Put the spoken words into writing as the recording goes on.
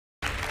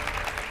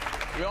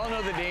We all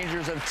know the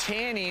dangers of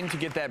tanning to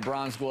get that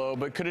bronze glow,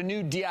 but could a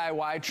new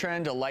DIY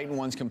trend to lighten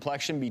one's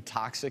complexion be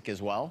toxic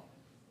as well?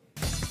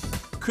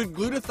 Could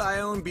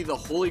glutathione be the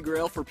holy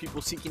grail for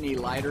people seeking a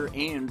lighter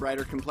and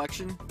brighter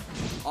complexion?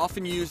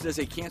 Often used as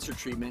a cancer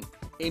treatment,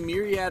 a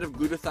myriad of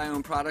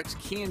glutathione products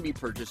can be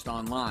purchased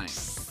online.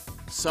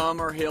 Some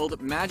are hailed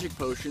magic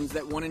potions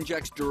that one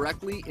injects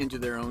directly into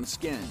their own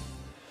skin.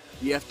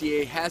 The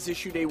FDA has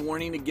issued a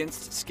warning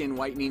against skin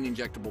whitening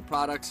injectable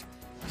products,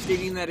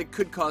 stating that it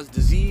could cause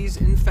disease,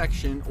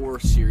 infection, or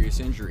serious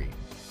injury.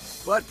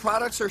 But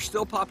products are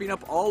still popping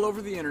up all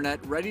over the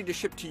internet, ready to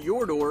ship to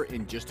your door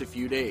in just a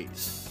few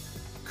days.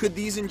 Could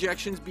these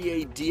injections be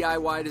a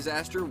DIY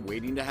disaster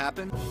waiting to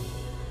happen?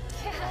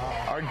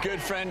 Our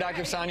good friend,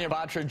 Dr. Sonia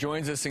Batra,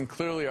 joins us, and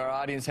clearly our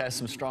audience has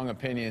some strong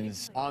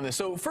opinions on this.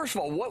 So first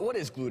of all, what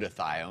is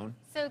glutathione?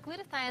 So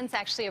glutathione is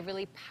actually a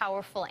really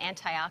powerful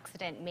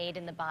antioxidant made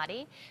in the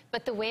body,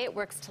 but the way it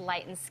works to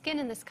lighten skin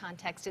in this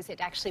context is it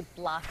actually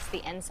blocks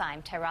the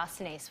enzyme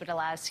tyrosinase, which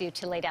allows you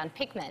to lay down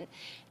pigment.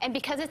 And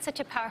because it's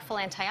such a powerful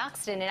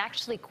antioxidant, it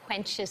actually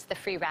quenches the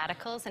free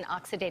radicals and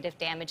oxidative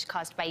damage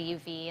caused by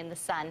UV in the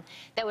sun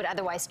that would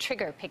otherwise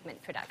trigger pigment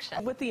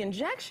production. With the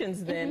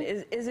injections then,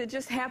 is it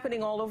just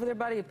happening all over their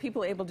body? Are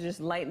people able to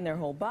just lighten their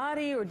whole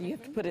body, or do you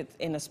have to put it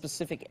in a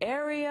specific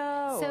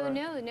area? So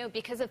no,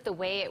 because of the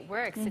way it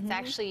works, it's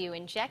actually you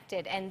inject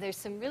it, and there's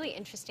some really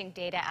interesting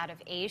data out of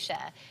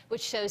Asia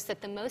which shows that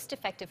the most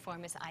effective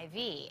form is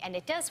IV, and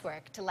it does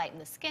work to lighten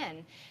the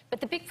skin. But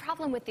the big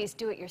problem with these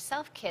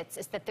do-it-yourself kits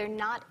is that they're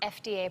not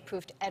FDA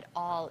approved at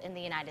all in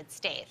the United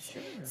States.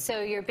 Sure.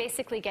 So you're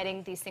basically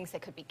getting these things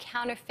that could be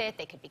counterfeit,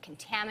 they could be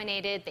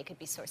contaminated, they could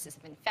be sources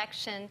of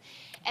infection,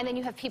 and then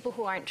you have people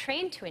who aren't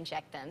trained to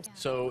inject them.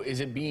 So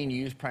is it being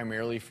used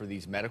primarily for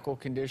these medical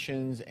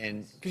conditions?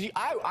 And because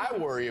I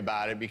worry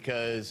about it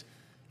because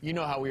you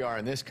know how we are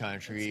in this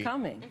country. It's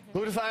coming.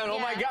 Glutathione, oh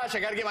my gosh, I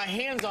got to get my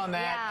hands on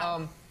that.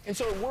 Yeah. And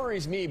so it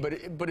worries me,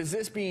 but is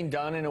this being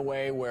done in a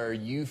way where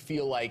you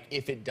feel like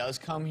if it does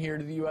come here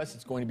to the U.S.,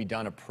 it's going to be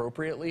done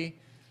appropriately?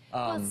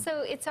 Well,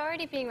 so it's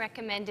already being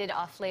recommended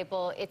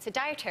off-label. It's a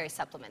dietary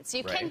supplement, so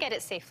you can get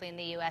it safely in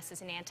the U.S.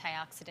 as an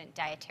antioxidant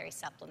dietary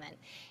supplement.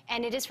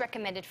 And it is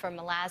recommended for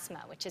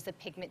melasma, which is a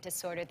pigment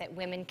disorder that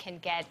women can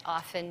get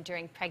often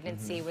during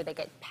pregnancy, where they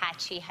get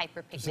patchy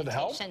hyperpigmentation. Does it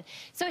help?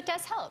 So it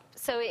does help.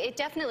 So it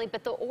definitely,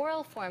 but the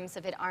oral forms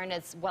of it aren't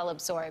as well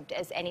absorbed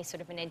as any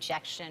sort of an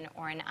injection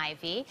or an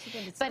IV.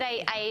 But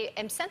I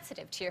am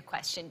sensitive to your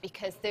question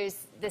because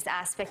there's this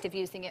aspect of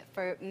using it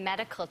for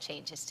medical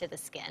changes to the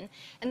skin,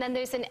 and then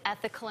there's an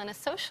ethical and a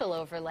social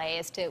overlay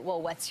as to, well,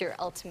 what's your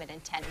ultimate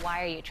intent?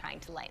 Why are you trying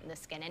to lighten the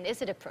skin? And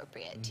is it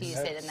appropriate to use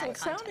it in that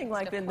context? So it's sounding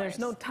like then there's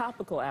no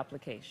topical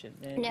application.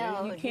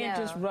 No, you can't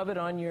just rub it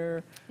on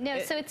your... No,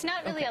 so it's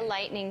not really a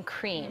lightening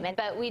cream.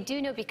 But we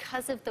do know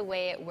because of the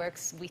way it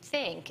works, we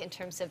think, in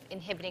terms of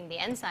inhibiting the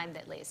enzyme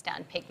that lays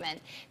down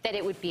pigment, that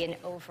it would be an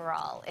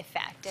overall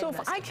effect. So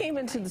if I came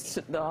into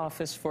the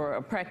office for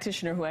a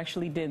practitioner who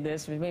actually did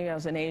this, maybe I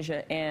was in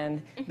Asia,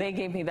 and they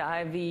gave me the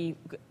IV,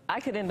 I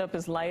could end up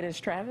as light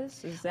as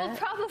Travis? Is that? Well,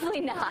 probably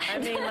not. I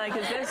mean, like,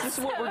 is this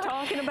what we're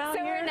talking about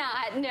here? We're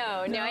not,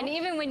 no. And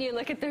even when you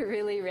look at the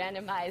really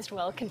randomized,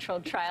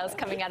 well-controlled trials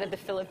coming out of the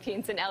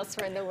Philippines and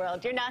elsewhere in the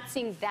world, you're not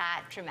seeing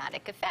that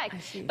dramatic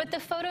effect. But the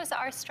photos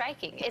are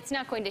striking. It's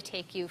not going to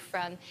take you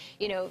from,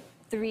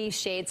 3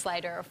 shades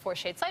lighter or 4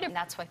 shades lighter, and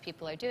that's why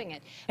people are doing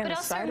it. And but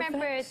also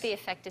remember, the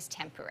effect is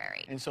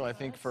temporary. And so I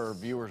think for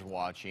viewers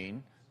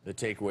watching, the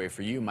takeaway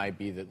for you might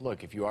be that,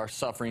 look, if you are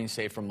suffering,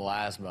 say, from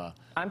melasma...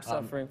 I'm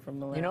suffering from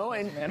melasma. You know,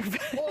 and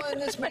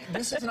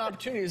this is an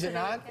opportunity, is it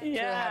not, to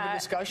have a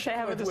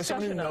discussion with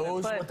someone who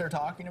knows what they're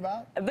talking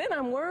about? Then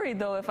I'm worried,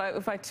 though, if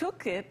I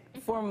took it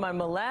for my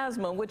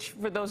melasma, which,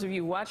 for those of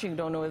you watching who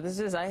don't know what this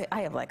is, I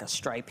have like a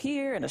stripe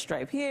here and a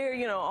stripe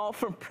here, all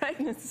from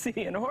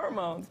pregnancy and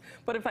hormones.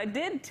 But if I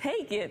did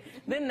take it,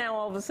 then now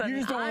all of a sudden you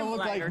just don't want to look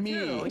like me.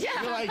 Too.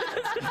 Yeah.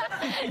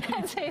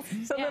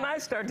 So then I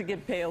start to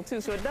get pale,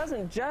 too. So it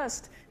doesn't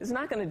it's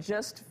not going to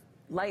just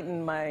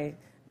lighten my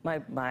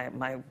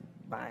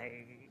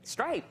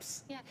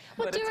stripes. Yeah.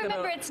 Well, do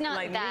remember it's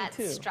not that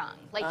strong.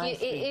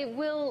 Like, it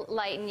will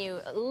lighten you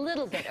a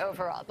little bit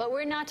overall, but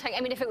we're not talking,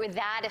 I mean, if it were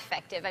that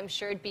effective, I'm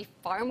sure it'd be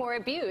far more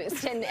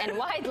abused and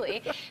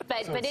widely.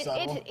 But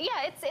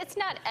it's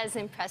not as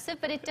impressive,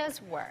 but it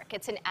does work.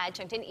 It's an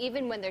adjunct, and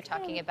even when they're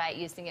talking about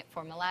using it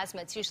for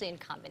melasma, it's usually in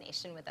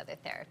combination with other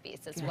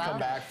therapies as well. Come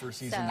back for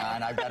season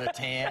 9. I've got a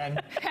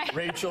tan.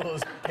 Rachel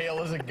is pale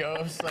as a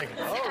ghost. Like,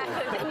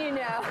 oh. Then you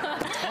know.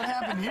 What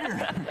happened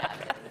here?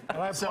 And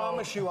I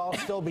promise you I'll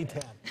still be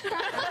 10. Well,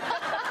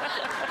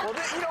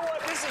 you know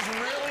what? This is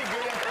really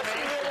good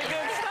information. Really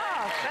good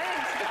stuff.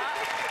 Thanks,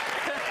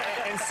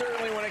 Doc. And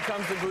certainly when it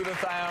comes to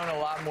glutathione, a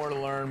lot more to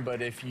learn.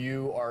 But if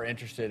you are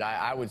interested,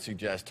 I would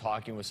suggest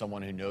talking with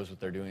someone who knows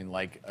what they're doing,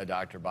 like a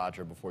Dr.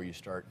 Batra, before you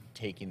start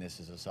taking this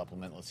as a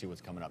supplement. Let's see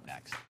what's coming up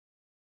next.